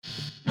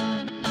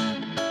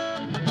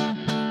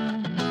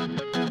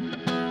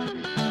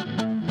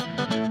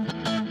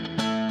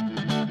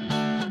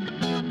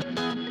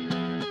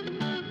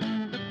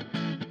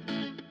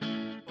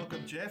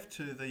Jeff,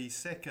 to the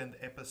second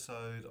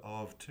episode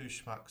of Two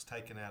Schmucks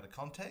Taken Out of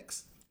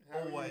Context.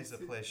 Always a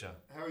pleasure.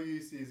 How are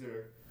you,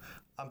 Caesar?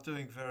 I'm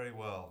doing very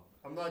well.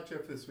 I'm not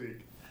Jeff this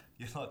week.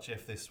 You're not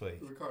Jeff this week.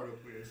 Ricardo,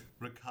 please.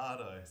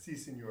 Ricardo. Si,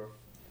 senor.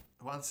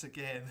 Once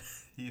again,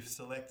 you've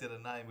selected a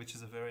name, which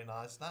is a very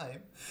nice name,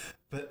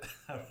 but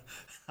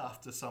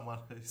after someone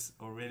who's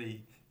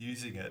already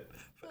using it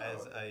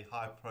as a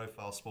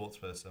high-profile sports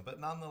person. But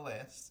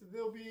nonetheless...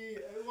 There'll be...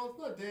 Well, it's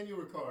not Daniel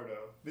Ricardo.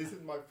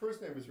 My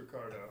first name is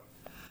Ricardo.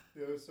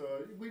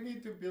 We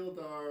need to build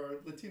our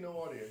Latino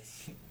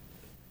audience.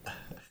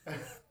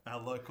 Our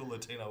local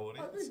Latino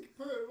audience.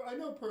 I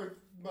know Perth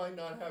might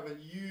not have a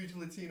huge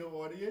Latino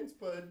audience,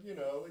 but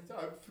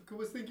I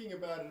was thinking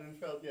about it and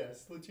felt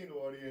yes, Latino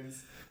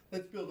audience.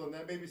 Let's build on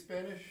that. Maybe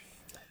Spanish,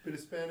 bit of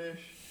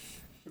Spanish.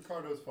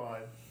 Ricardo's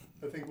fine.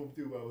 I think we'll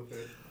do well with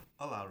it.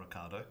 Hola,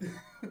 Ricardo.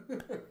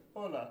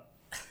 Hola.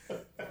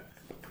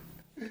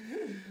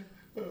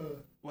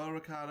 Well,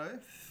 Ricardo,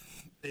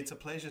 it's a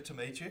pleasure to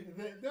meet you.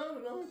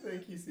 No,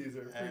 thank you,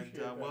 Caesar. And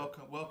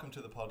welcome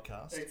to the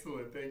podcast.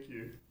 Excellent, thank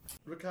you.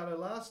 Ricardo,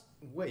 last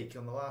week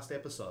on the last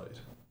episode,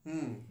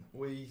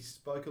 we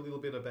spoke a little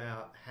bit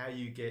about how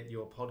you get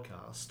your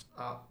podcast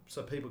up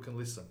so people can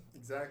listen.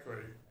 Exactly.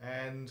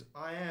 And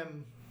I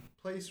am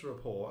pleased to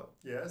report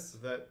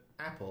that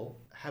Apple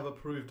have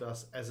approved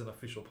us as an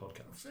official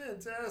podcast.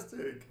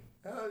 Fantastic.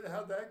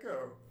 How'd that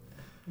go?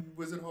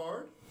 Was it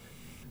hard?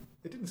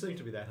 It didn't seem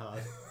to be that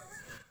hard.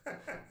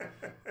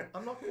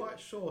 I'm not quite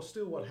sure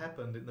still what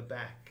happened in the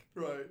back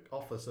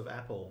office of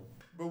Apple.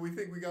 But we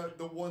think we got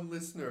the one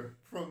listener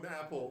from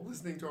Apple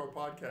listening to our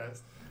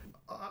podcast.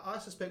 I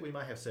suspect we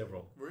may have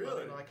several.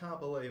 Really? I can't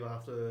believe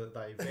after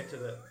they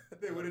vetted it,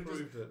 they would have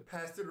just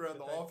passed it around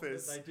the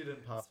office. They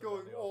didn't pass it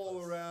around the office. It's going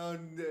all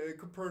around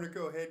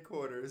Copernico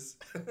headquarters.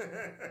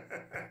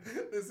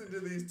 Listen to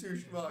these two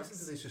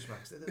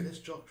schmucks. There's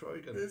Josh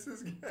Rogan. This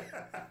is...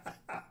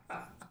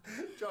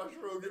 Josh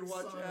Rogan,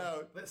 watch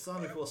out. Let's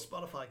sign before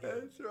Spotify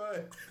gets. That's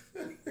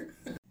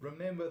right.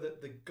 Remember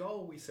that the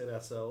goal we set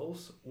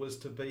ourselves was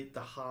to beat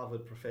the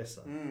Harvard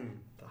professor.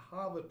 The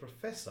Harvard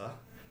professor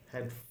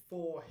had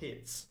 4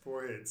 hits.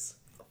 4 hits.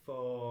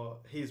 For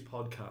his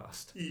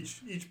podcast.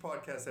 Each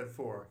podcast had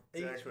 4.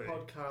 Exactly. Each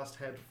podcast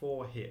had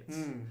 4 hits.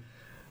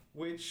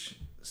 Which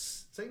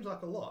seems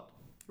like a lot.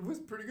 It was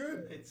pretty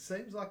good. It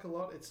seems like a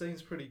lot. It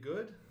seems pretty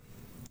good.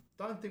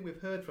 Don't think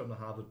we've heard from the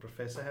Harvard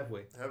professor, have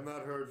we? Have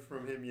not heard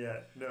from him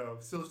yet. No,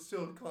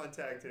 still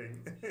contacting.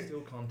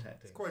 Still contacting.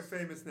 He's quite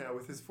famous now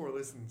with his 4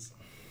 listens.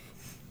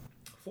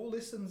 4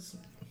 listens?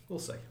 We'll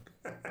see.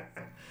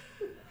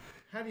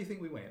 How do you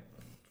think we went?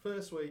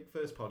 First week,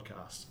 first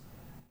podcast.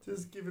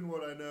 Just given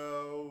what I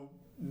know,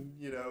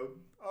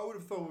 I would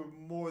have thought we were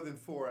more than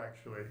 4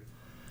 actually.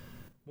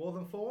 More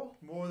than 4?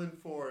 More than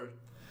 4.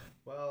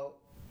 Well,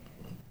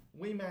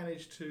 we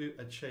managed to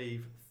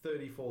achieve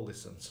 34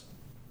 listens.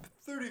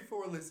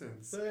 34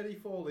 listens.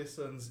 34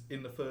 listens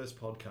in the first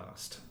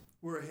podcast.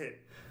 We're a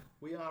hit.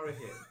 We are a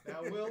hit.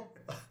 Now,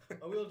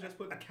 I will just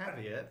put the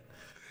caveat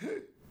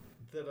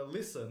that a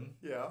listen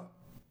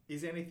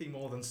is anything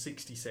more than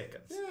 60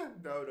 seconds. Yeah,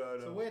 no.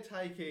 So we're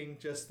taking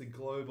just the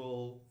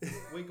global...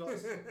 We got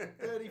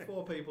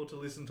 34 people to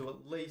listen to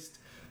at least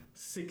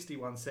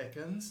 61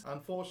 seconds.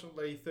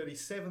 Unfortunately,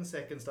 37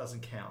 seconds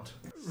doesn't count.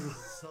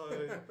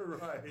 So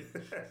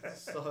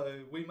So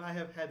we may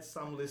have had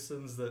some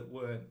listens that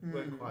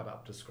weren't quite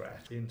up to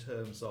scratch in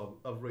terms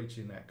of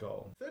reaching that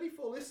goal.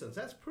 34 listens,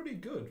 that's pretty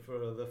good for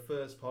the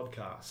first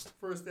podcast.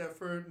 First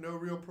effort, no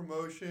real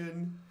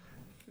promotion.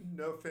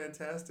 No,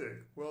 fantastic.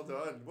 Well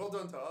done. Well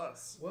done to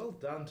us. Well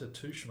done to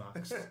Two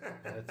Schmucks.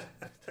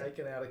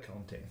 Taken out of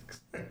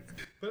context.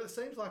 But it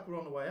seems like we're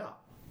on the way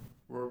up.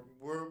 We're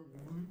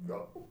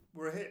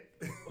a hit.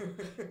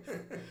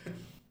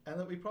 And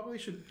that we probably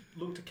should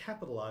look to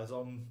capitalise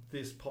on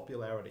this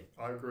popularity.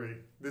 I agree.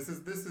 This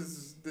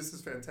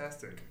is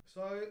fantastic.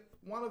 So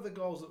one of the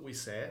goals that we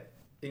set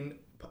in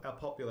our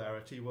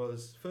popularity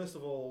was, first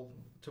of all,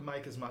 to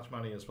make as much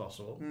money as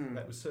possible.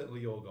 That was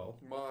certainly your goal.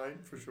 Mine,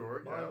 for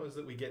sure. Mine was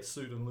that we get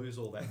sued and lose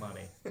all that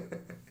money.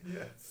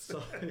 Yes.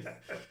 So,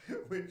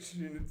 which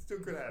still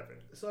could happen.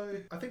 So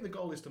I think the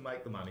goal is to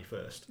make the money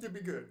first. It'd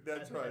be good.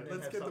 That's right.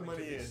 Let's get the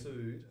money in.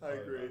 Sued I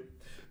agree.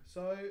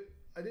 So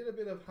I did a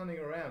bit of hunting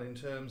around in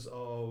terms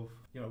of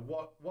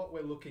what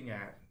we're looking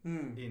at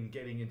in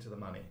getting into the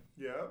money.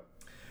 Yeah.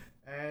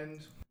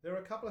 And there are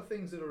a couple of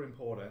things that are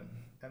important,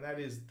 and that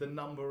is the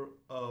number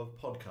of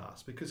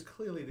podcasts, because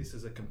clearly this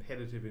is a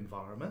competitive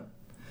environment.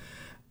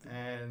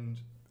 And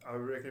I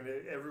reckon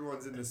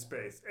everyone's in this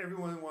space.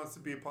 Everyone wants to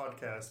be a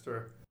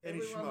podcaster. Any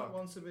schmuck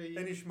wants to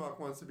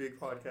be a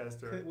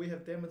podcaster. We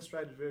have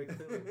demonstrated very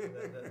clearly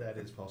that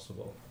is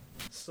possible.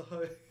 So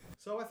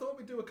I thought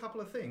we'd do a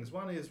couple of things.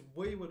 One is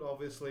we would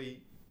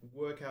obviously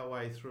work our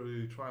way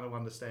through trying to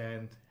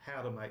understand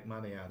how to make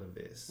money out of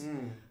this,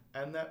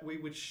 and that we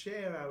would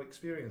share our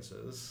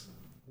experiences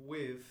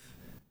with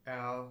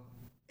our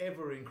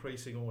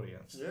ever-increasing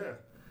audience. Yeah,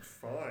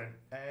 fine.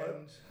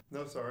 And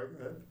no, sorry,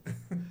 go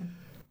ahead.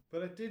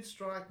 But it did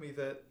strike me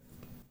that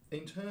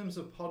in terms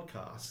of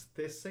podcasts,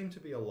 there seem to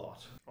be a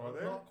lot. Are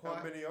there? Not quite.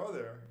 How many are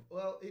there?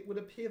 Well, it would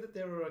appear that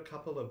there are a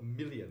couple of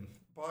million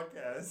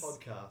Podcasts.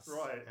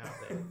 Right.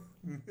 out there.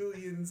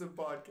 Millions of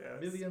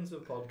podcasts. Millions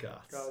of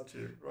podcasts. Got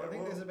you. Right. I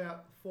think there's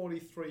about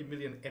 43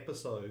 million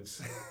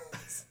episodes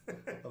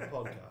of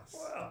podcasts.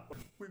 Wow.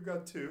 We've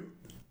got 2.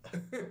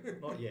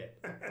 Not yet.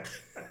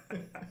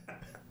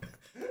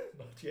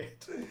 Not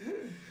yet.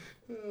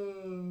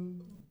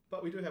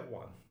 But we do have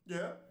one.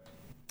 Yeah.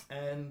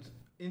 And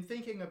in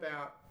thinking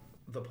about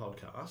the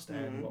podcast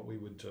and what we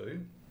would do,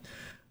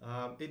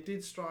 it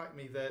did strike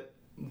me that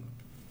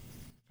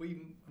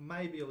we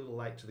may be a little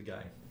late to the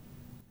game.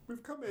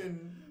 We've come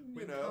in,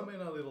 We've come in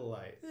a little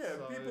late. Yeah,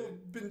 so people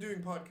have been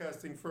doing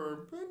podcasting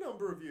for a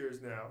number of years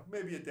now,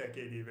 maybe a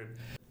decade even.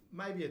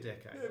 Maybe a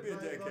decade. Maybe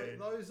a decade.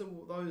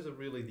 Those are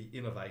really the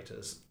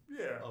innovators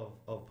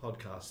of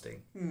podcasting.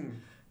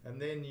 And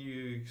then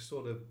you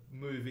sort of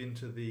move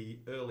into the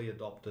early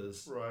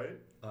adopters, right?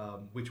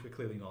 Which we're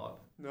clearly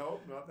not.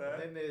 No, not that.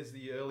 And then there's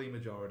the early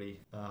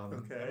majority.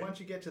 Okay. And once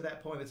you get to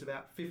that point, it's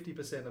about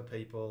 50% of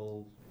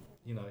people,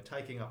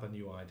 taking up a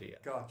new idea.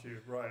 Got you,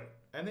 right.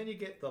 And then you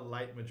get the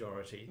late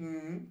majority,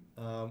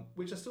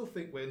 which I still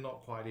think we're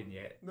not quite in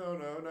yet. No,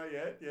 not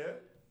yet, yeah.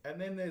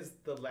 And then there's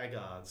the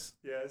laggards.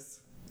 Yes.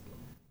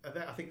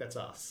 I think that's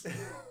us.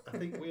 I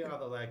think we are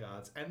the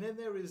laggards. And then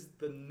there is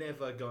the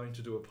never going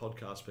to do a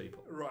podcast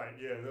people. Right,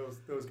 yeah,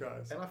 those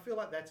guys. And I feel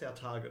like that's our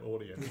target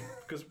audience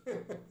because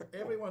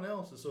everyone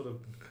else has sort of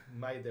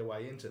made their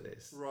way into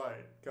this.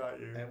 Right, got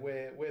you. And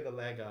we're the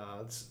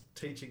laggards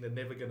teaching the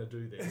never going to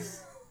do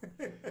this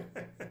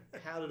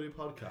how to do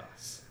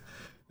podcasts.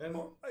 And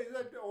or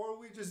are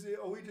we just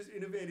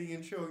innovating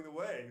and showing the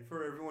way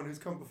for everyone who's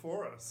come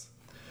before us?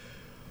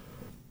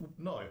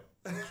 no.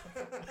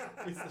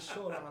 It's the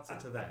short answer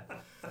to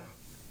that.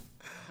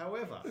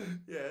 However,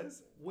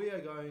 yes, we are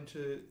going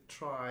to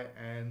try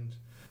and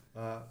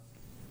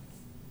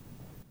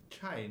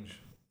change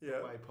the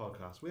way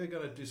podcasts. We are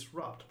going to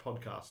disrupt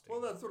podcasting.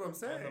 Well, that's what I'm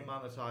saying. And the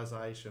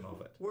monetization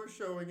of it. We're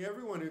showing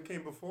everyone who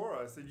came before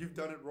us that you've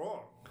done it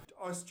wrong.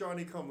 Us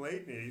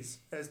Johnny-come-latelys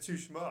as 2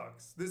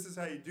 schmucks. This is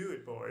how you do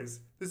it, boys.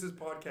 This is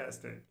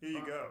podcasting. Here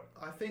you go.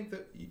 I think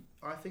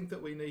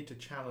that we need to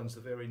challenge the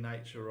very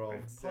nature of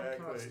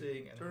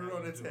podcasting and turn it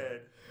on its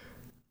head.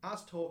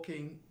 Us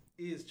talking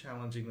is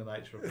challenging the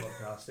nature of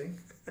podcasting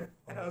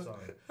on its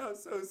own. How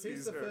so, Caesar?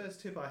 Here's the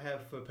first tip I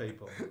have for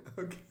people.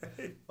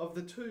 Okay. Of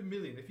the 2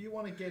 million, if you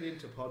want to get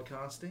into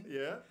podcasting,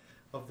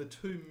 of the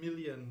 2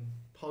 million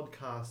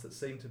podcasts that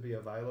seem to be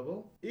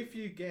available, if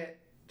you get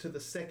to the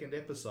second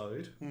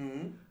episode,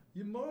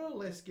 you more or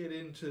less get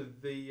into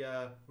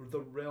the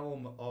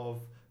realm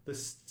of the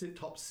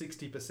top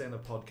 60%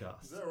 of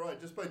podcasts. Is that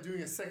right? Just by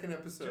doing a second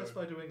episode? Just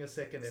by doing a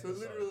second episode. So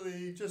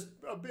literally just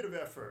a bit of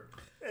effort.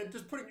 And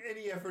just putting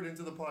any effort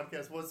into the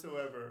podcast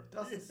whatsoever.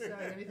 Doesn't say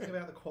anything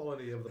about the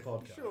quality of the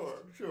podcast.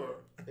 Sure.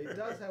 It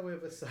does,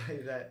 however,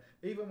 say that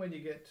even when you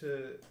get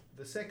to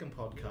the second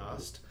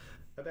podcast,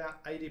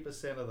 about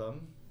 80% of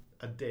them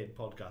are dead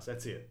podcasts.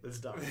 That's it. It's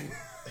done.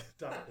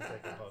 Done at the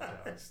second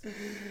podcast.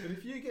 But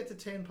if you get to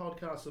 10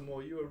 podcasts or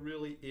more, you are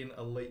really in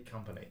elite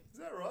company. Is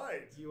that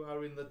right? You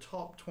are in the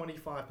top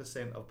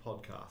 25% of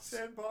podcasts.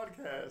 10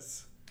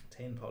 podcasts.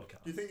 10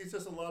 podcasts. Do you think it's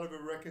just a lot of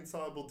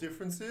irreconcilable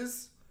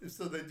differences?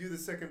 So they do the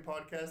second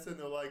podcast and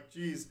they're like,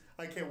 geez,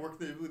 I can't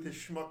work with this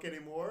schmuck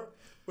anymore.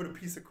 What a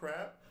piece of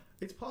crap.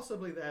 It's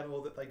possibly that,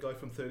 or that they go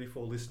from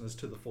 34 listeners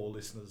to the 4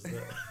 listeners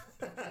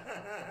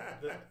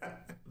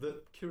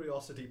that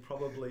curiosity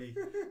probably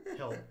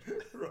helped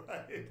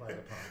right. play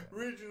a part.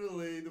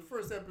 Originally, the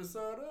first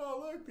episode,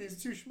 oh, look,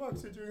 these 2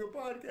 schmucks are doing a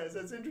podcast.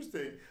 That's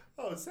interesting.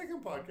 Oh,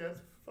 second podcast,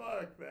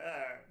 fuck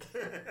that.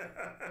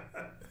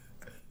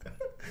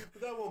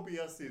 But that won't be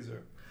us,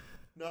 Caesar.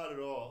 Not at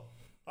all.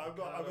 We're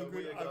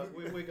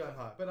going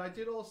high. But I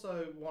did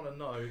also want to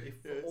know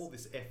if for all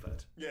this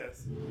effort.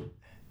 Yes.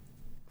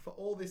 For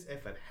all this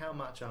effort, how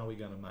much are we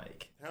going to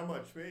make? How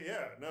much?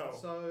 Yeah, no.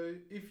 So,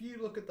 if you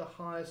look at the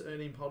highest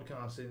earning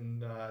podcasts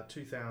in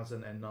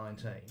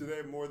 2019... Do they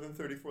have more than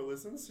 34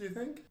 listens, do you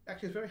think?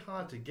 Actually, it's very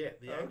hard to get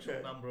the actual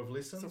number of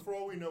listens. So, for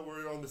all we know,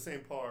 we're on the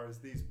same par as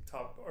these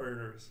top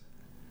earners.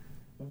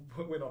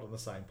 We're not on the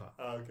same par.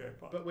 Okay.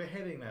 But we're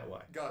heading that way.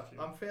 Got you.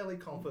 I'm fairly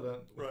confident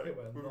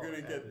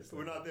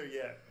we're not there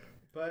yet.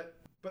 But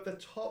the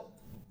top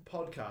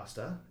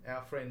podcaster,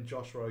 our friend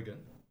Josh Rogan...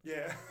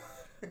 Yeah.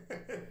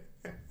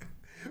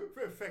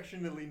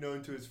 Affectionately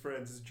known to his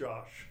friends as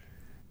Josh.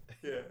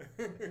 Yeah.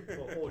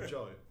 or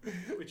Joe.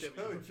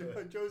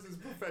 Whichever Joe's his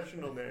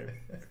professional name.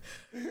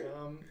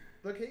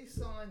 Look, he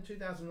signed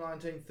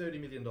 2019 $30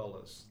 million.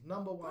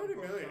 Number one $30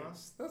 podcast. Million.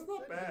 That's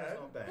not bad. That's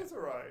not bad. That's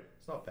all right.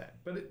 It's not bad.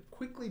 But it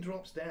quickly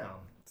drops down.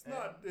 It's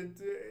not.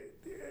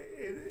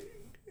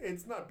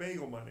 It's not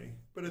bagel money,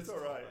 but it's all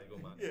right. Bagel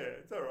money. Yeah,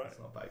 it's all right. It's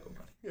not bagel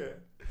money. Yeah.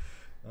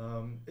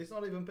 It's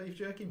not even beef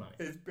jerky money.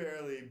 It's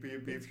barely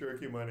beef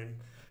jerky money.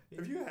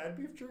 Have you had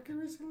beef jerky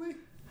recently?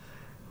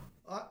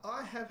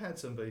 I have had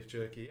some beef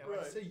jerky, and I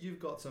Right. see you've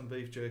got some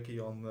beef jerky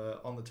on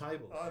the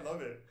table. I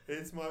love it.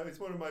 It's one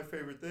of my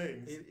favorite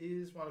things. It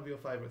is one of your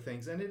favourite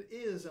things, and it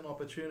is an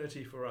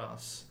opportunity for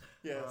us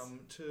Yes.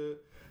 to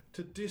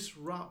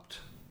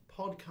disrupt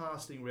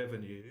podcasting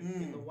revenue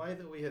in the way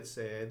that we had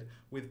said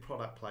with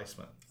product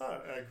placement. I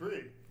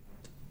agree.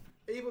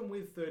 Even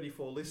with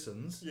 34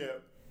 listens, Yeah.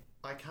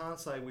 I can't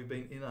say we've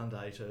been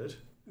inundated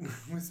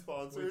With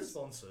sponsors. with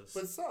sponsors.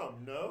 But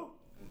some, no?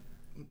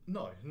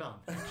 No, none,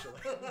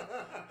 actually.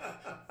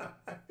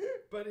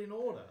 But in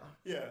order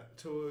Yeah.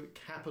 to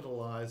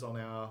capitalise on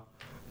our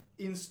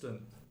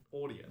instant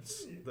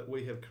audience that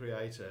we have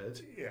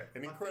created, Yeah.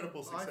 An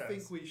incredible success. I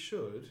think we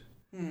should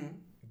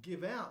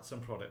give out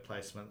some product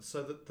placements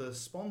so that the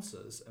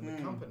sponsors and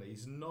the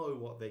companies know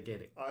what they're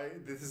getting.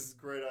 This is a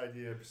great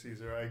idea,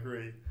 Caesar. I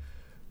agree.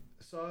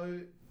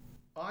 So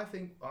I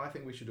think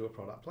we should do a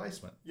product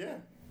placement.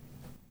 Yeah.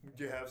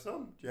 Do you have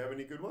some? Do you have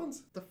any good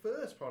ones? The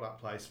first product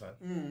placement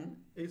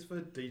is for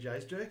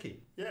DJ's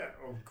Jerky. Yeah.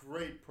 Oh,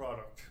 great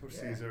product, Yeah.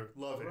 Caesar.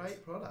 Love Great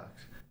it. product.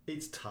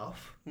 It's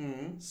tough,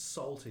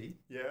 salty.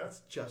 Yeah. It's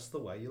just the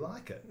way you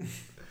like it.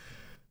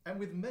 And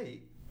with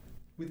meat,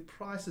 with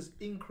prices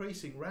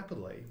increasing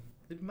rapidly,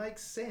 it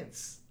makes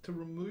sense to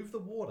remove the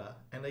water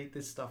and eat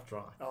this stuff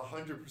dry.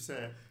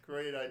 100%.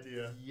 Great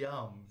idea.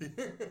 Yum.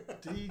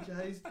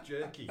 DJ's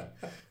Jerky.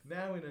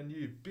 Now in a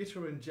new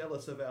bitter and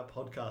jealous of our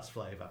podcast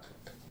flavour.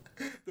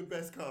 The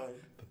best kind.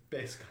 The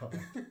best kind.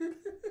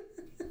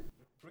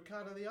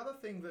 Ricardo, the other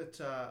thing that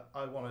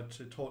I wanted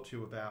to talk to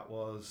you about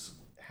was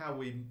how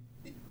we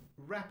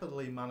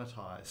rapidly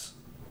monetize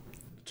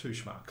Two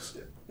Schmucks.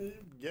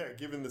 Yeah,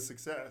 given the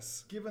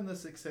success. Given the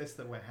success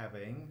that we're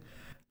having,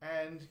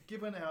 and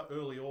given our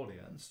early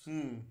audience,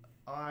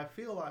 I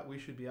feel like we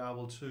should be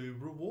able to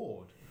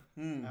reward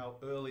our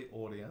early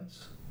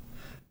audience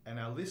and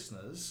our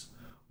listeners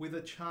with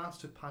a chance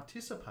to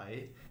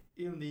participate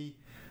in the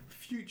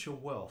future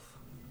wealth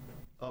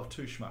of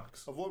Two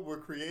Schmucks. Of what we're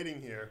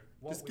creating here.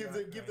 What Just we give are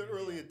the creating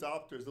early here.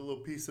 adopters a little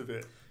piece of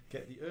it.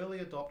 Get the early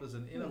adopters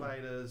and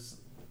innovators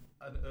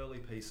an early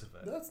piece of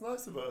it. That's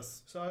nice of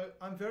us. So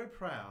I'm very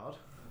proud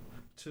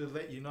to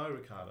let you know,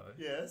 Ricardo,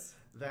 Yes.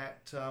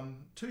 that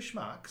Two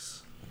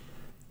Schmucks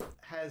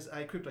has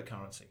a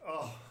cryptocurrency.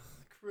 Oh,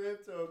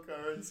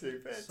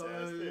 cryptocurrency. Fantastic.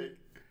 So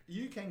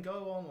you can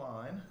go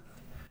online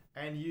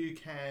and you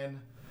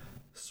can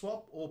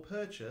swap or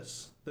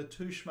purchase the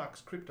Two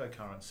Schmucks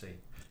cryptocurrency.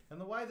 And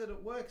the way that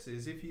it works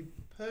is if you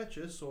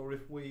purchase, or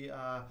if we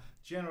are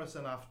generous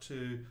enough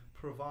to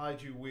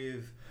provide you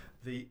with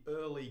the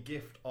early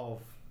gift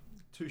of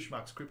Two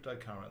Schmucks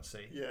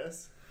cryptocurrency,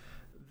 Yes.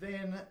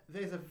 then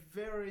there's a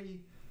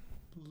very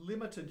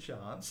limited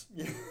chance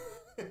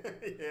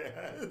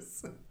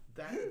Yes.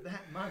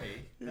 that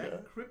money,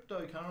 that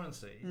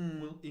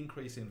cryptocurrency, will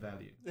increase in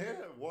value. Yeah,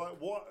 why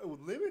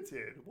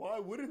limited? Why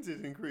wouldn't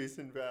it increase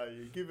in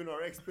value given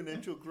our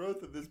exponential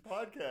growth of this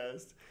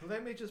podcast?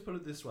 Let me just put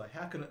it this way: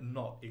 how can it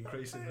not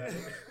increase in value?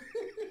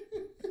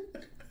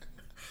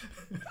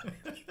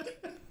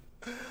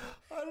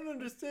 I don't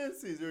understand,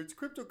 Caesar. It's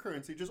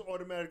cryptocurrency. Just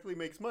automatically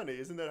makes money.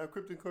 Isn't that how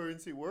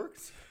cryptocurrency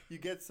works? You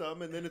get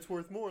some and then it's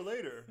worth more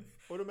later.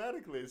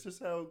 Automatically. It's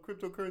just how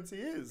cryptocurrency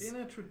is. In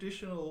a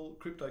traditional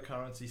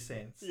cryptocurrency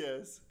sense,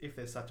 Yes. if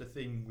there's such a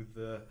thing with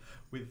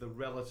the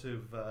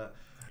relative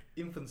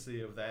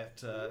infancy of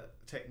that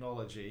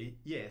technology,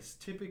 yes,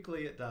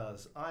 typically it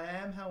does. I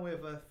am,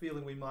 however,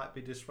 feeling we might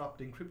be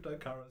disrupting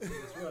cryptocurrency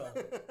as well.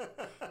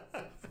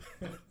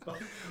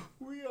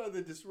 We are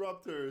the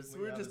disruptors.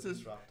 We We're are just the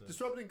disruptors.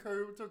 disrupting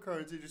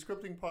cryptocurrency,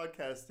 disrupting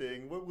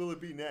podcasting. What will it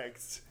be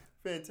next?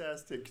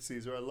 Fantastic,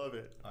 Caesar. I love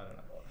it. I don't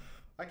know.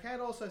 I can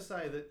also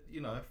say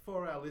that,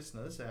 for our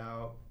listeners,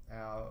 our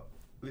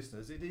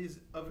listeners, it is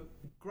of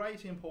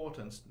great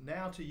importance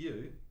now to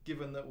you,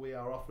 given that we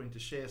are offering to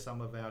share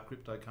some of our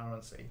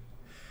cryptocurrency,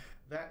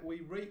 that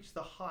we reach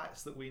the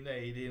heights that we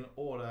need in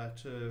order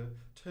to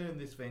turn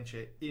this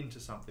venture into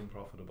something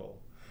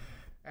profitable.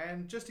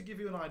 And just to give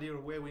you an idea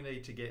of where we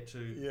need to get to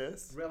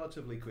Yes.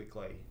 relatively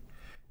quickly,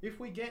 if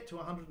we get to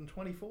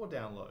 124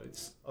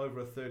 downloads over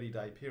a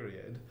 30-day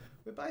period,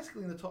 we're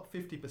basically in the top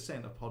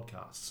 50% of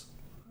podcasts.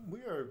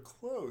 We are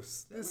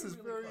close. This we're is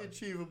really very close.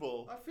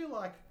 achievable. I feel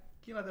like,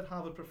 that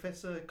Harvard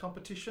Professor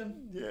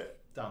competition, Yeah.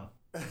 done.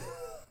 I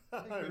I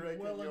think we've reckon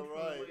well and you're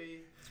right.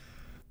 truly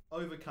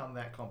overcome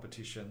that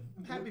competition.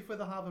 I'm happy for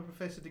the Harvard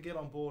Professor to get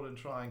on board and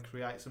try and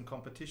create some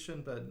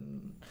competition, but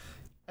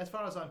as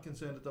far as I'm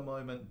concerned at the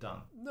moment,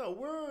 done. No,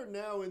 we're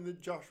now in the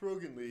Josh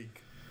Rogan League.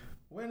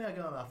 We're now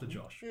going after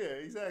Josh. Yeah,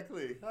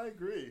 exactly. I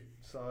agree.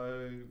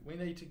 So we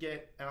need to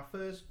get our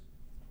first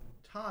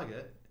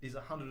target is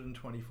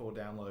 124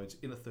 downloads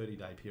in a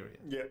 30-day period.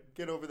 Yeah,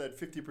 get over that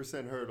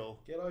 50% hurdle.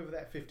 Get over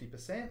that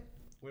 50%.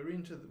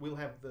 We'll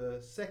have the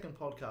second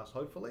podcast,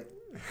 hopefully.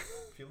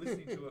 If you're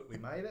listening to it, we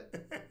made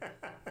it.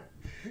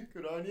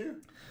 Good on you.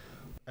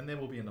 And then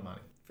we'll be in the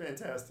money.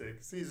 Fantastic.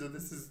 Caesar,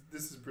 this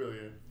is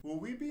brilliant. Will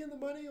we be in the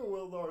money or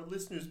will our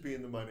listeners be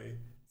in the money?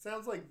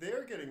 Sounds like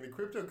they're getting the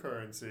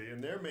cryptocurrency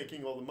and they're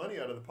making all the money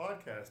out of the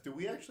podcast. Do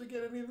we actually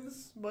get any of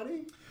this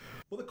money?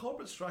 Well, the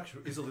corporate structure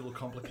is a little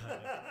complicated,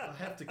 I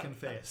have to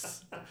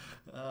confess.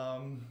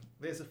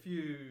 There's a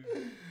few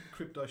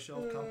crypto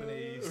shelf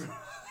companies,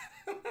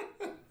 a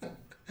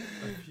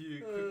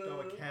few crypto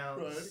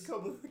accounts. Right,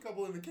 a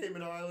couple in the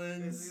Cayman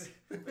Islands.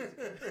 A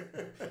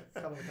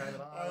couple of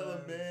Cayman Isle of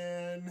Islands.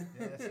 Man.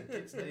 Yes, and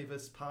Kits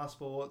Nevis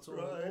passports,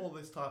 all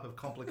this type of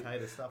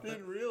complicated stuff.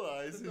 Didn't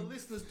realize. The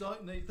listeners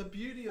don't need. The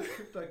beauty of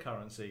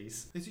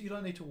cryptocurrencies is that you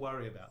don't need to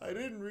worry about them. I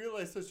didn't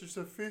realize such a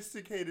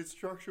sophisticated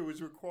structure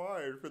was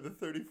required for the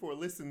 34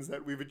 listens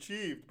that we've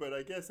achieved, but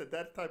I guess at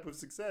that type of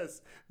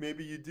success,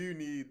 maybe you do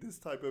need this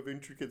type of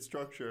intricate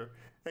structure.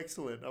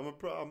 Excellent.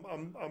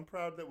 I'm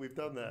proud that we've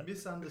done that.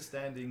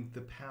 Misunderstanding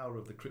the power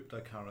of the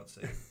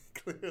cryptocurrency.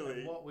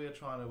 Clearly. And what we're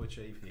trying to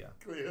achieve here.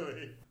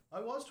 Clearly. I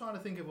was trying to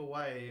think of a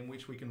way in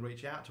which we can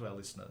reach out to our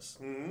listeners.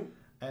 Mm-hmm.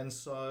 And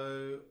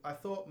so I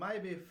thought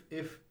maybe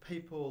if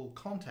people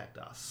contact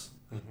us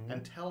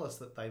and tell us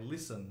that they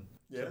listen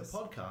to the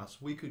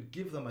podcast, we could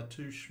give them a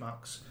Two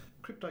Schmucks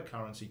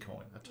cryptocurrency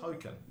coin, a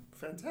token.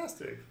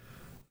 Fantastic.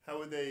 How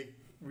would they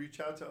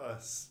reach out to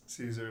us,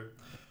 Caesar,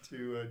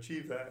 to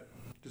achieve that?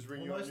 Just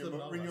ring you on your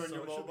mobile. Just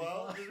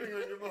ring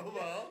on your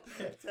mobile.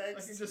 Text.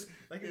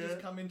 They can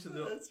just come into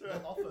the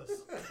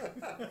office.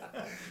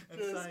 And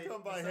just say,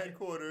 come by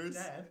headquarters.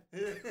 Dad,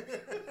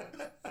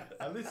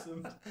 I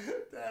listened.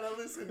 Dad, I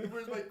listened.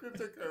 Where's my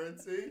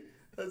cryptocurrency?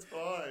 That's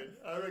fine.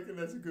 I reckon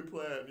that's a good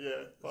plan.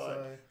 Yeah,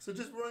 fine. So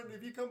just run.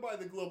 If you come by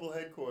the global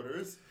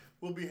headquarters,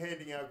 we'll be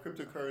handing out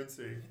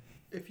cryptocurrency.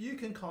 If you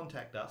can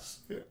contact us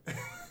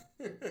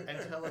and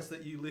tell us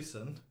that you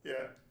listen,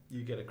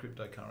 you get a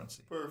cryptocurrency.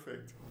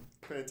 Perfect.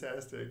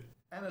 Fantastic.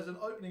 And as an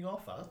opening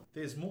offer,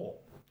 there's more.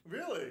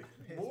 Really?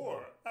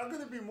 More? How could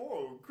there be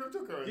more?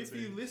 Cryptocurrency? If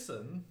you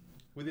listen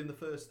within the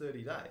first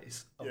 30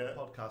 days of the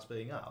podcast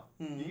being up,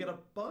 you get a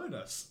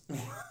bonus.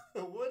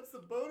 What's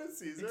the bonus,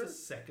 Caesar? It's a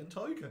second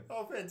token.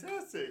 Oh,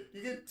 fantastic.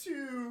 You get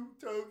 2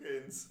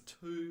 tokens.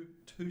 Two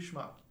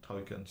Schmuck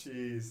tokens.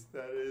 Jeez,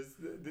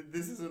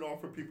 this is an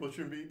offer people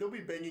shouldn't be, they'll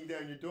be banging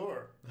down your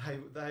door.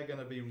 They're going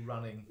to be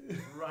running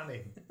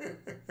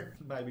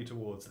maybe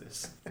towards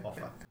this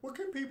offer. What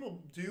can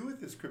people do with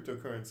this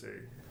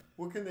cryptocurrency?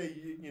 What can they,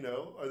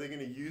 are they going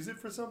to use it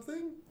for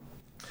something?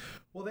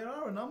 Well, there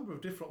are a number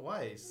of different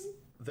ways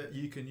that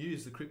you can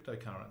use the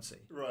cryptocurrency.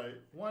 Right.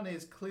 One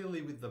is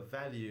clearly with the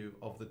value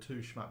of the Two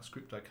Schmucks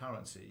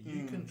cryptocurrency.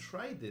 You can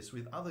trade this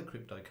with other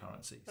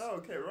cryptocurrencies. Oh,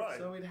 okay, right.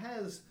 So it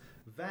has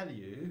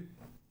value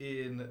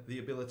in the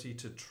ability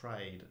to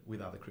trade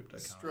with other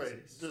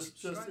cryptocurrencies.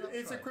 Just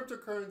it's a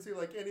cryptocurrency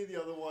like any of the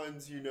other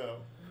ones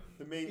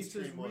the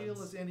mainstream ones. It's as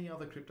real as any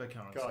other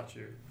cryptocurrency. Got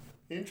you.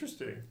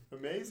 Interesting.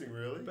 Amazing,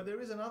 really. But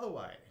there is another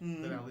way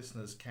that our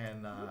listeners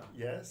can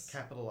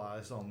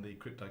capitalize on the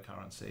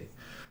cryptocurrency.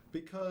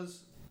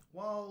 Because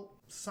while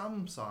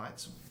some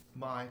sites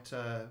might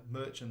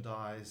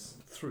merchandise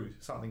through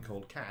something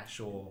called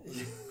cash or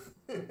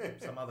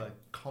some other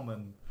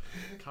common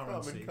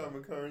currency.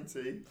 Common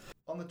currency.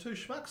 On the Two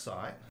Schmuck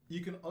site,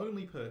 you can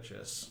only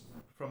purchase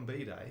from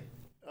B-Day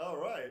Oh,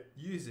 right.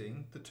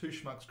 using the Two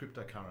Schmucks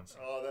cryptocurrency.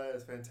 Oh, that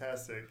is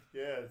fantastic.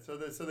 Yeah, so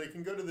they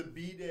can go to the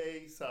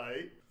B-Day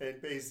site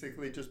and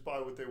basically just buy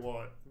what they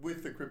want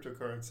with the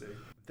cryptocurrency.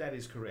 That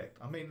is correct.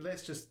 I mean,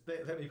 let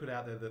me put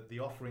out there that the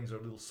offerings are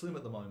a little slim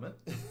at the moment.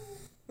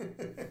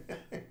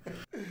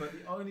 But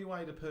the only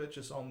way to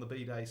purchase on the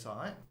B-Day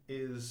site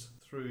is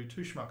through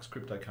Two Schmucks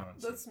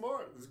cryptocurrency. That's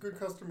smart. There's good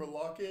customer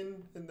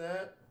lock-in in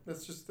that.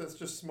 That's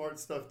just smart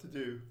stuff to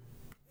do.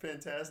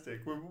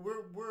 Fantastic.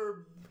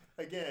 We're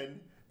again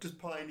just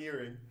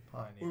pioneering.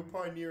 We're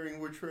pioneering.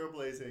 We're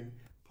trailblazing.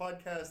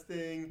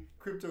 Podcasting,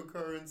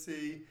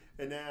 cryptocurrency,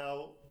 and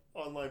now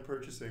online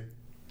purchasing.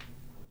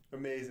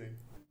 Amazing.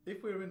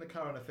 If we're in the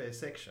current affairs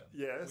section,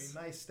 yes,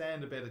 we may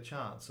stand a better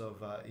chance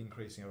of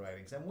increasing our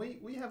ratings. And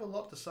we have a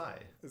lot to say.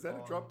 Is that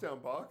a drop-down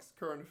box?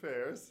 Current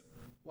affairs?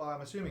 Well,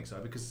 I'm assuming so,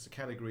 because it's a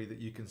category that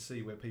you can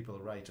see where people are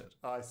rated.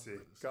 I see.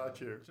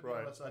 Got you. To be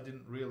honest, I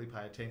didn't really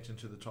pay attention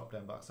to the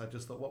drop-down box. I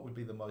just thought, what would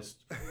be the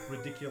most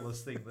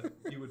ridiculous thing that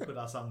you would put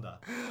us under?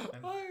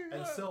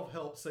 And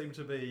self-help seemed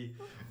to be...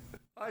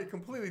 I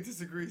completely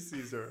disagree,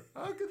 Caesar.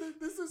 How could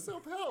this is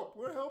self-help?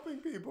 We're helping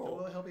people.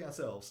 Well, we're helping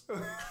ourselves.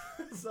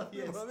 So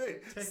yes,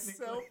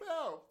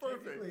 self-help.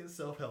 Perfect. Technically it's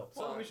self-help.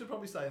 So we should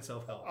probably stay in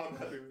self-help. I'm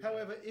happy with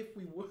However, if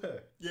we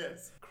were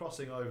yes,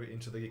 crossing over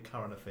into the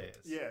current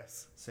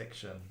affairs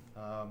section,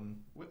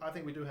 I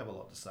think we do have a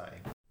lot to say.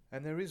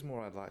 And there is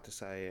more I'd like to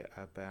say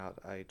about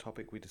a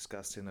topic we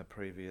discussed in a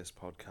previous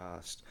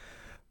podcast.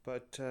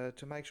 But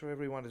to make sure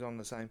everyone is on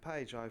the same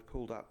page, I've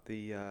pulled up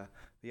the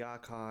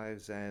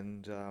archives,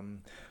 and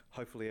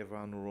hopefully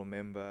everyone will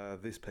remember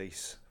this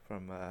piece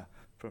from a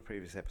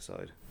previous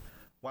episode.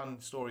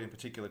 One story in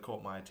particular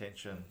caught my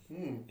attention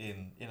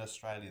in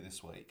Australia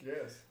this week.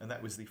 Yes. And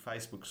that was the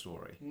Facebook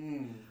story,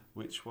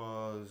 which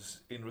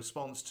was in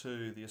response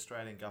to the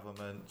Australian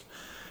government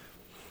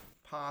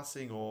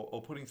passing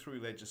or putting through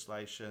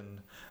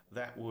legislation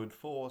that would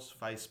force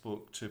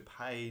Facebook to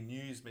pay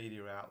news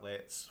media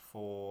outlets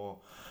for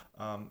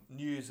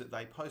news that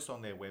they post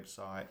on their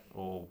website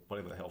or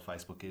whatever the hell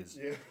Facebook is.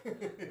 Yeah,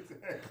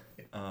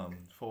 exactly.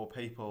 For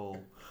people,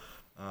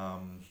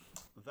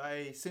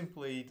 they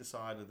simply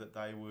decided that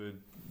they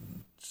would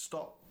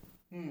stop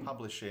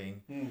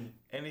publishing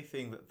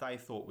anything that they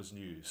thought was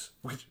news,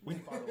 which by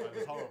the way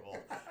was horrible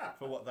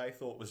for what they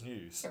thought was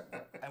news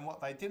and what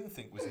they didn't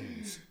think was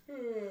news.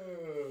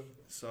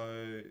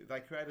 So they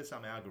created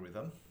some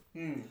algorithm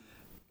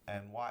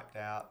and wiped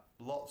out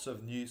lots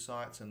of news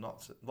sites and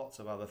lots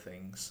of other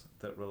things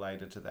that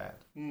related to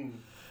that.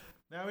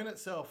 Now, in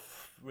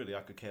itself, really, I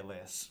could care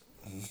less.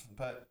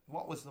 But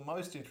what was the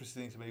most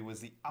interesting to me was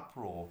the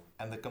uproar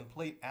and the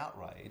complete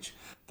outrage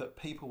that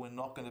people were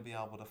not going to be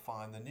able to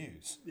find the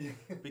news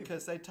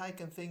because they'd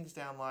taken things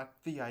down like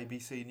the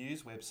ABC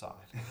News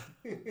website.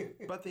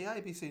 But the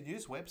ABC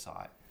News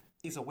website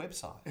is a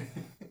website.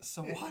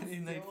 So why do you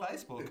need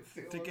Facebook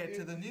to get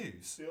to the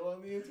news? Still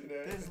on the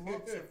internet. There's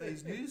lots of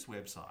these news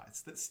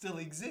websites that still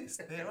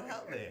exist. They're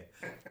out there.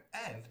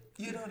 And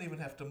you don't even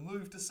have to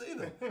move to see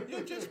them.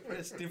 You just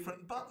press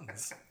different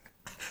buttons.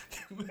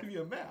 You move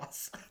your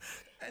mouse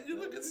and you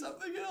look at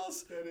something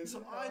else.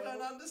 So I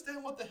don't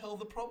understand what the hell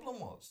the problem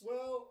was.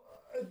 Well,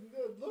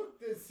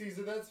 look,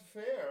 Caesar, that's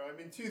fair. I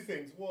mean, two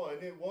things. One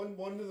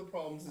of the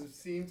problems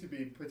seem to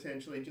be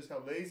potentially just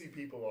how lazy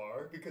people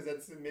are, because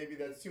maybe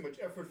that's too much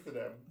effort for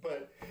them.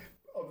 But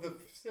of the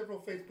several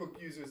Facebook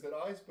users that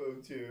I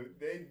spoke to,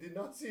 they did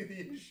not see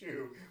the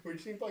issue,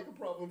 which seemed like a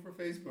problem for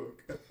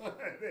Facebook.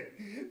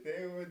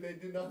 they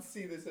did not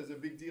see this as a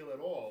big deal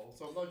at all.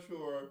 So I'm not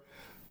sure.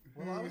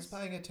 Well, I was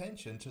paying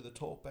attention to the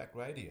Talkback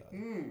Radio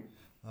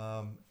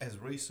as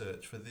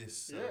research for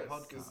this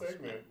podcast. This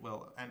segment.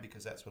 Well, and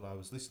because that's what I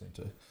was listening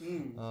to.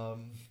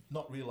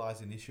 Not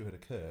realising the issue had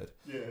occurred.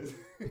 Yes,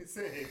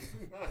 same.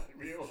 Not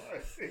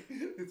realising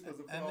this was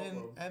a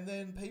problem. And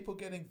then people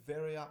getting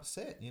very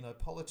upset. You know,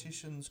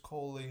 politicians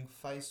calling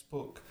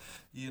Facebook,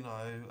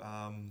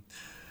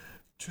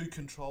 too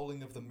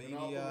controlling of the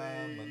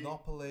media,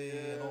 monopoly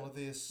and all of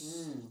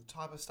this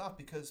type of stuff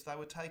because they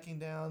were taking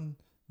down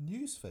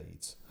news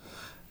feeds.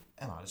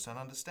 And I just don't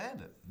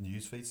understand it.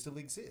 News feeds still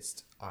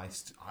exist. I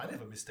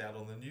never missed out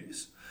on the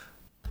news.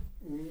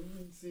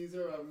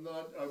 Caesar, I'm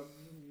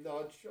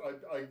not sure.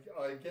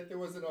 I get there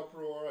was an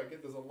uproar. I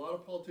get there's a lot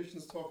of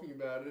politicians talking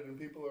about it and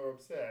people are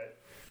upset.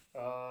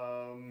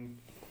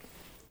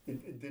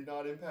 It did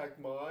not impact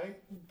my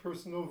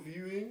personal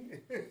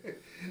viewing,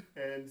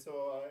 and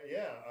so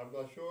I'm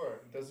not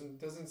sure. It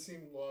doesn't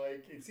seem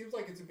like it seems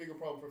like it's a bigger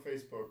problem for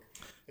Facebook.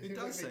 It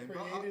does seem they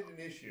created an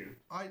issue.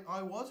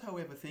 I was,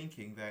 however,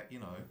 thinking that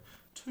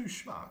two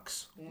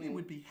schmucks we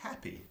would be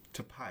happy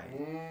to pay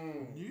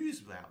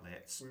news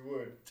outlets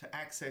to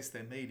access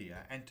their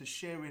media and to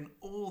share in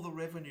all the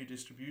revenue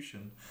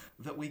distribution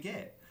that we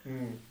get.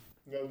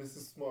 No, this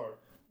is smart.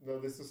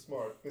 This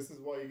is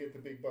why you get the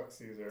big bucks,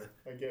 Caesar.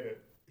 I get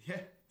it.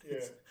 Yeah.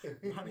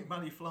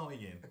 Money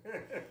flowing in.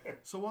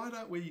 So why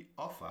don't we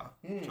offer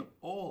to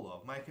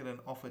make it an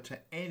offer to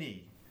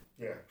any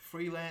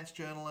freelance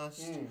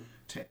journalist,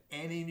 to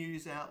any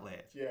news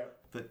outlet,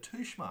 that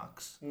Two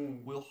Schmucks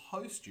will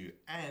host you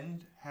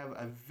and have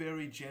a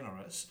very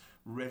generous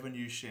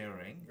revenue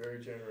sharing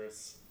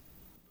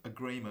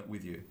agreement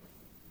with you.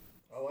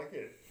 I like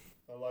it.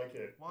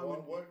 Why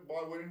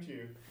wouldn't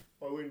you?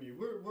 Why wouldn't you?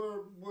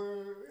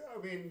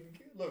 I mean,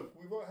 look,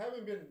 we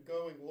haven't been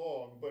going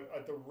long, but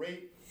at the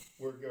rate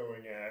we're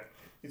going at,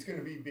 it's going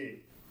to be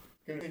big.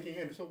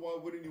 And so why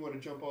wouldn't you want to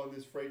jump on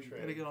this freight train?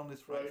 You're going to get on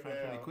this freight train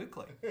pretty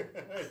quickly.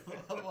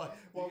 Otherwise,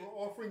 we're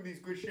offering these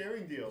good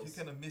sharing deals.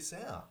 You're going to miss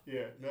out.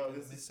 Yeah,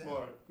 this is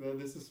smart. No,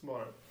 this is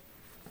smart.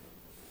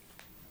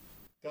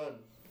 Done.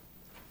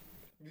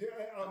 Yeah,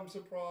 I'm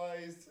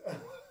surprised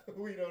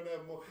we don't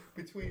have more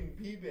between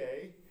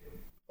eBay.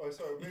 Oh,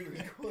 sorry, maybe we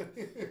call it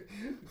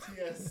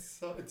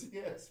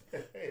TSPay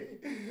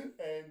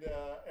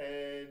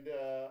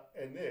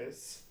and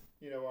this.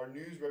 Our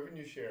news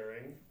revenue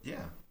sharing.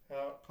 Yeah.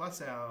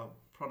 Plus our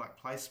product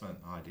placement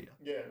idea.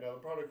 Yeah, no, the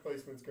product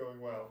placement's going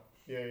well.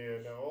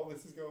 No, all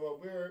this is going well.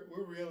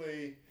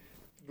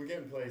 We're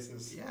getting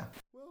places. Yeah.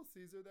 Well,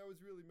 Caesar, that was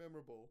really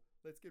memorable.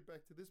 Let's get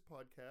back to this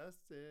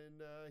podcast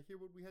and hear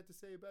what we had to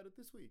say about it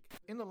this week.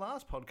 In the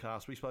last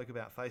podcast, we spoke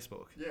about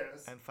Facebook.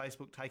 Yes. And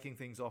Facebook taking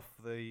things off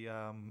the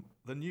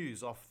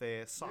news off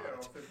their site.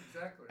 Yeah,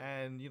 exactly.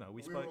 And,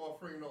 we were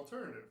offering an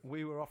alternative.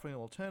 We were offering an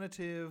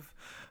alternative,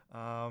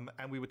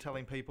 and we were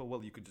telling people,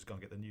 well, you could just go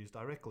and get the news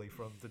directly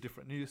from the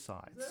different news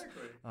sites.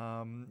 Exactly.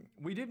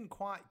 We didn't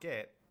quite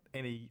get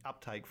any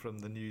uptake from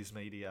the news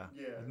media.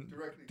 Yeah,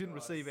 directly. Didn't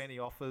receive any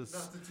offers.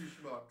 Not to Two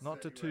Schmucks.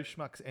 Not to Two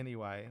Schmucks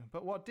anyway.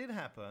 But what did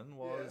happen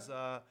was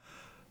the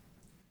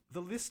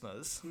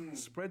listeners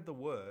spread the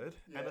word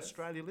and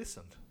Australia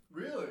listened.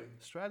 Really?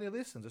 Australia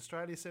listened.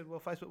 Australia said,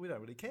 well, Facebook, we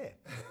don't really care.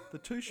 The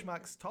Two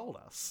Schmucks told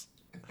us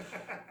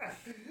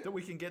that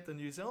we can get the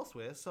news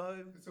elsewhere,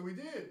 so we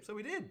did.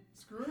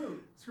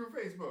 Screw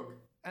Facebook.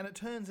 And it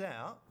turns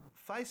out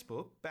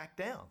Facebook backed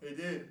down. They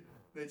did.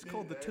 It's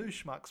called the Two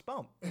Schmucks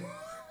Bump.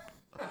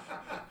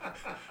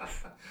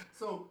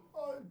 So,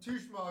 Two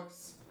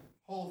Schmucks,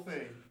 whole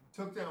thing,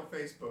 took down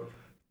Facebook.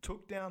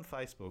 Took down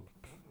Facebook.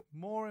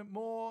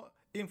 More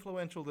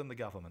influential than the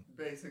government.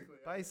 Basically.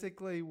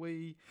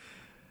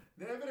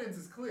 The evidence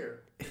is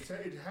clear.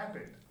 It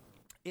happened.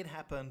 It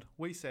happened.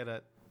 We said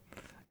it.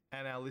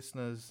 And our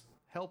listeners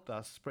helped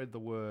us spread the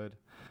word,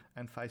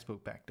 and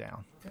Facebook backed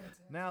down.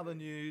 Now the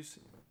news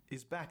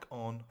is back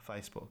on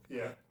Facebook.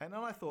 Yeah. And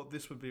I thought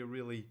this would be a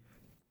really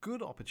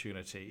good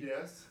opportunity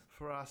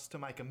for us to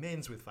make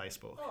amends with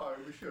Facebook. Oh,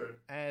 we should.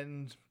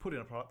 And put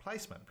in a product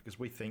placement, because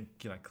we think,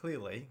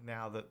 clearly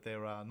now that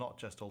there are not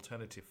just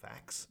alternative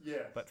facts,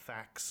 but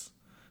facts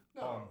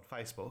on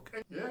Facebook.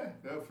 Yeah,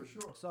 no, for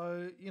sure.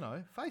 So,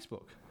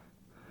 Facebook.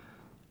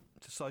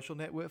 It's a social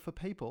network for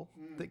people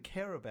that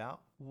care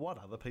about what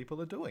other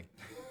people are doing.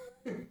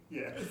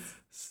 Yes.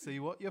 See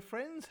what your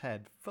friends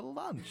had for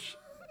lunch.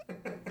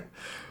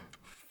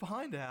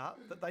 Find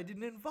out that they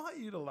didn't invite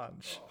you to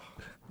lunch.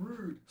 Oh,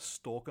 rude.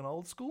 Stalk an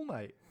old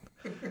schoolmate.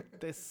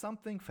 There's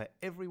something for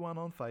everyone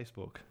on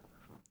Facebook.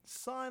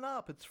 Sign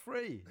up, it's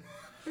free.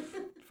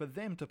 For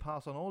them to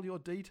pass on all your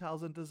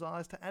details and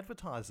desires to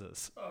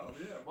advertisers. Oh,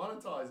 yeah,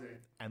 monetizing.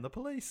 And the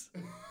police.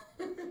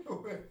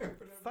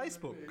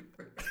 Facebook.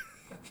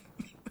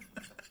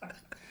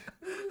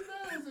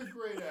 That is a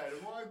great ad.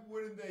 Why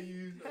wouldn't they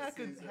use that?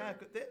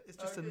 It's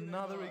just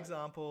another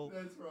example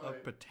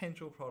of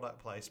potential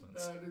product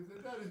placements.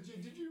 That is.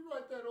 Did you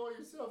write that all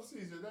yourself,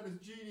 Caesar? That is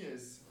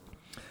genius.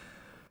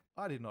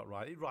 I did not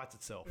write it. It writes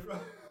itself.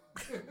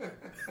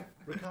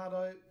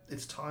 Ricardo,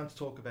 it's time to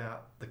talk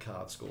about the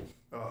card school.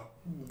 Oh,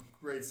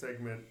 great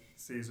segment,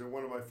 Caesar.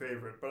 One of my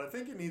favorite. But I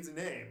think it needs a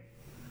name.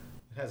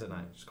 It has a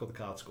name. It's called the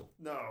card school.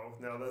 No,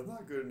 that's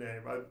not a good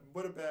name.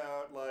 What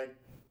about, like,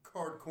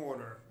 Card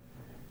Corner?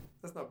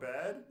 That's not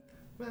bad.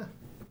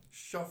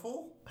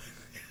 Shuffle?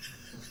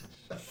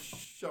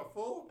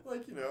 Shuffle?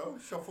 Like,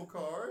 shuffle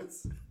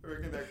cards? I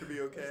reckon that could be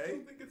okay. I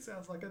still think it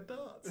sounds like a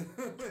dance.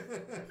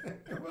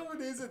 Well,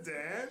 it is a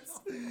dance,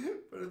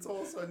 but it's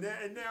also...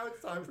 And now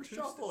it's time for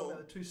shuffle.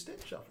 A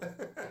two-step shuffle.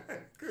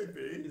 Could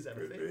be. Is that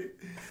could a thing?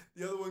 be.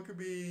 The other one could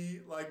be,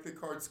 like the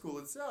card school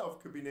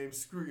itself, could be named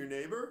Screw Your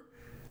Neighbor.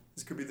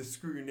 This could be the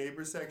Screw Your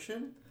Neighbor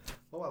section.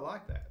 Oh, I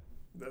like that.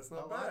 That's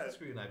not I bad. like the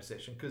Screw Your Neighbor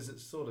section because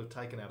it's sort of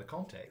taken out of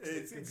context.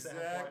 It's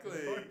exactly.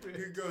 It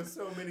could go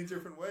so many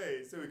different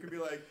ways. So it could be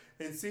like,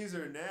 and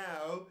Caesar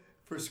now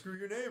for Screw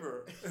Your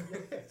Neighbor.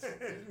 Yes.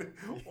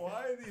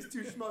 Why are these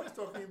two schmucks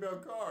talking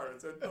about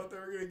cards? I thought they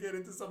were going to get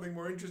into something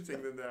more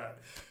interesting than that.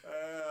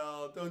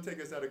 Don't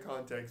take us out of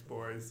context,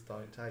 boys.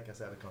 Don't take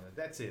us out of context.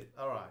 That's it.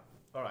 All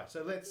right.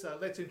 So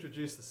let's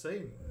introduce the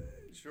scene.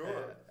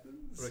 Sure.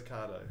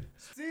 Ricardo.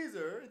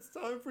 Caesar, it's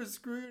time for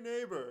Screw Your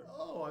Neighbor.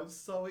 Oh, I'm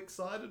so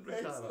excited,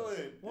 Ricardo.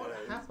 Excellent. What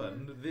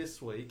happened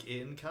this week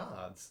in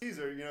cards?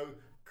 Caesar,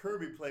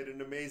 Kirby played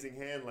an amazing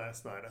hand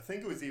last night. I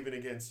think it was even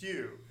against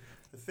you.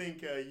 I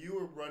think you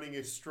were running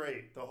it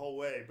straight the whole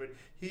way, but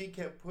he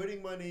kept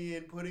putting money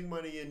in,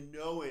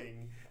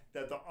 knowing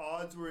that the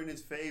odds were in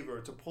his favor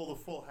to pull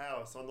the full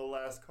house on the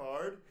last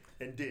card,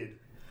 and did.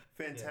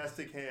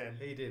 Fantastic hand.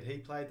 He did. He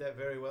played that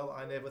very well.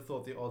 I never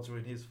thought the odds were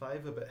in his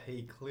favour, but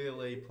he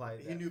clearly played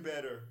that. He knew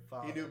better.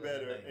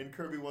 And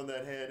Kirby won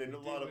that hand and a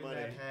lot of money.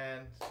 That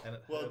hand, and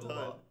it well hurt done. a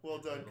lot. Well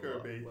done,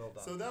 Kirby. Well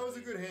done. So that was a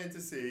good hand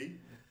to see.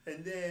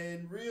 And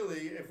then,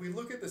 really, if we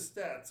look at the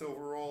stats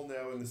overall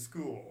now in the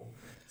school,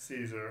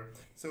 Caesar.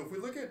 So if we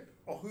look at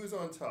who's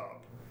on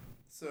top,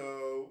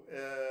 so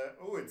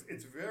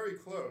it's very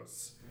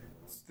close.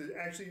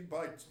 Actually,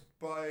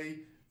 by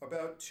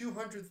about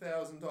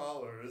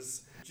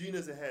 $200,000,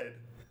 Gina's ahead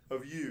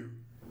of you.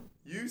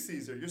 You,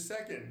 Caesar, you're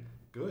second.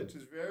 Good. Which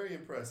is very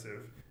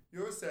impressive.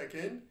 You're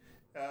second.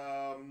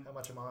 How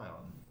much am I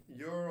on?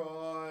 You're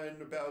on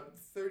about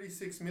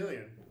 36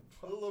 million.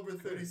 A little over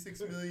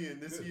 36 million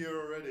this year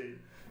already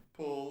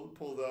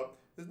pulled up.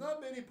 There's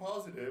not many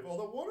positive,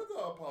 although one of the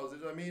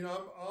positives, I mean,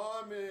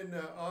 I'm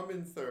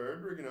in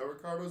third.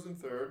 Ricardo's in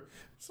third.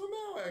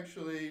 Somehow,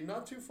 actually,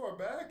 not too far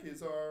back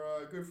is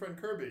our good friend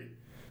Kirby.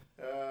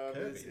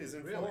 Kirby is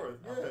in really?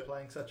 fourth. After Yeah.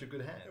 playing such a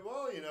good hand.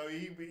 Well,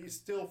 he's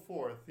still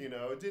fourth. It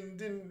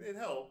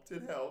helped.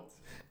 It helped.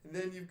 And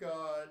then you've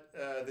got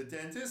the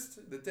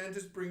dentist. The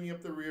dentist bringing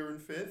up the rear in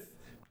fifth,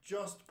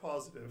 just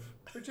positive,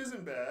 which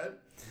isn't bad.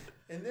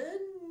 And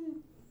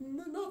then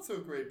the not so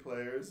great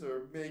players are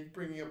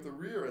bringing up the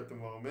rear at the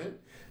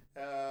moment.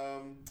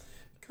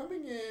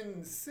 Coming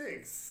in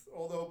sixth,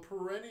 although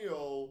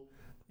perennial,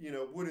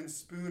 wooden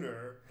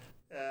spooner.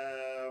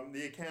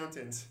 The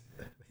accountant,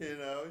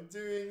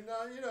 doing,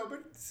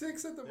 but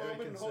six at the Very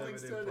moment and holding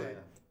conservative steady.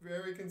 player.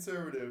 Very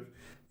conservative.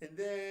 And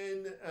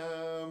then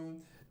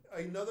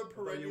another Although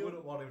perennial. you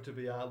wouldn't want him to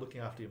be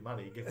looking after your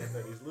money, given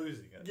that he's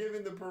losing it.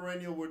 Given the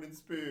perennial wooden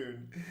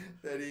spoon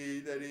that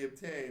he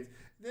obtains.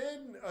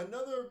 Then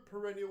another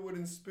perennial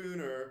wooden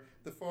spooner,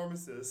 the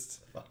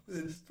pharmacist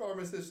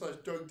slash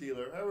drug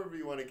dealer, however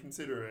you want to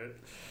consider it,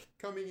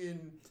 coming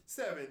in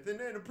 7th, and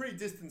a pretty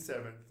distant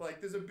 7th.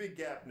 Like, there's a big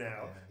gap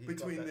now He's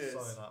between got that this.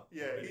 sewn up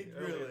Yeah, already, it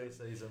early really. in the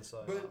season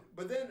sewn up.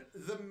 But then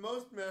the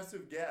most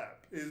massive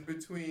gap is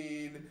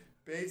between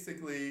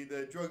basically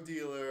the drug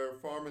dealer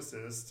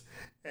pharmacist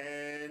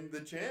and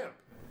the champ.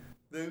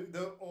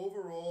 The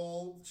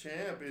overall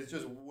champ is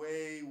just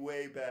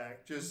way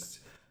back. Just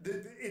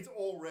it's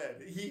all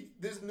red.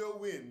 There's no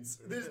wins.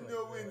 There's Really,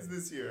 no really. wins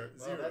this year.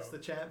 Well, Zero. that's the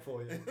champ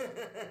for you.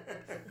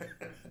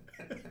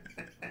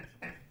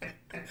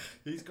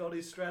 He's got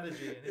his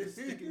strategy and he's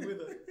sticking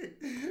with it.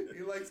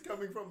 He likes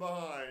coming from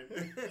behind.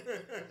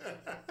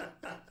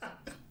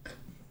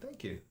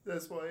 Thank you.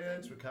 That's why.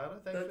 Thanks, Ricardo.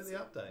 Thanks for the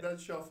update.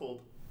 That's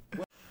shuffled.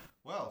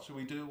 Well, should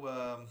we do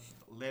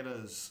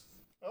letters?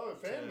 Oh,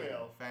 fan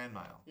mail. Fan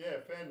mail. Yeah,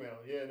 fan mail.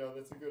 Yeah, no,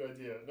 that's a good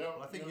idea. No,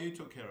 Well, I think no. you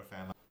took care of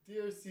fan mail.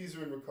 Dear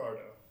Caesar and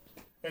Ricardo.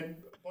 And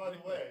by the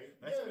way,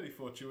 That's yeah, pretty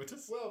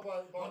fortuitous. well,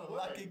 by the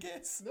way,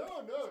 guess.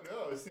 No.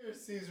 Dear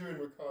Caesar and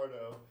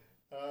Ricardo.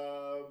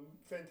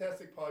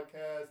 Fantastic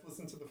podcast.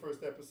 Listened to the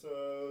first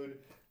episode.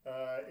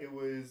 It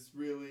was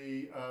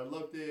really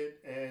loved it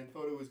and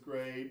thought it was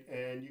great.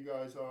 And you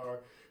guys are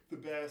the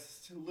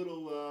best.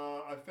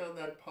 I found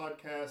that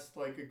podcast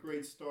like a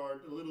great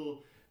start. A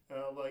little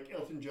like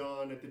Elton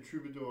John at the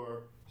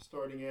Troubadour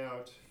starting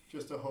out.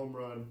 Just a home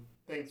run.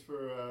 Thanks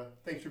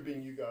for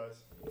being you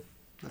guys.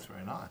 That's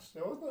very nice.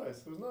 That was nice.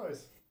 It was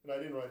nice. And I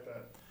didn't write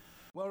that.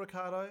 Well,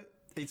 Ricardo,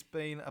 it's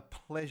been a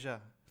pleasure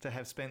to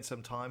have spent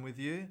some time with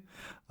you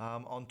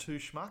on Two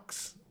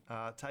Schmucks,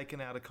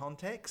 taken out of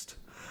context.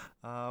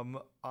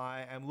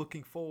 I am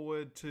looking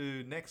forward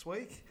to next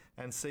week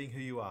and seeing who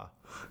you are.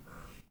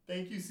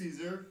 Thank you,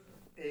 Caesar.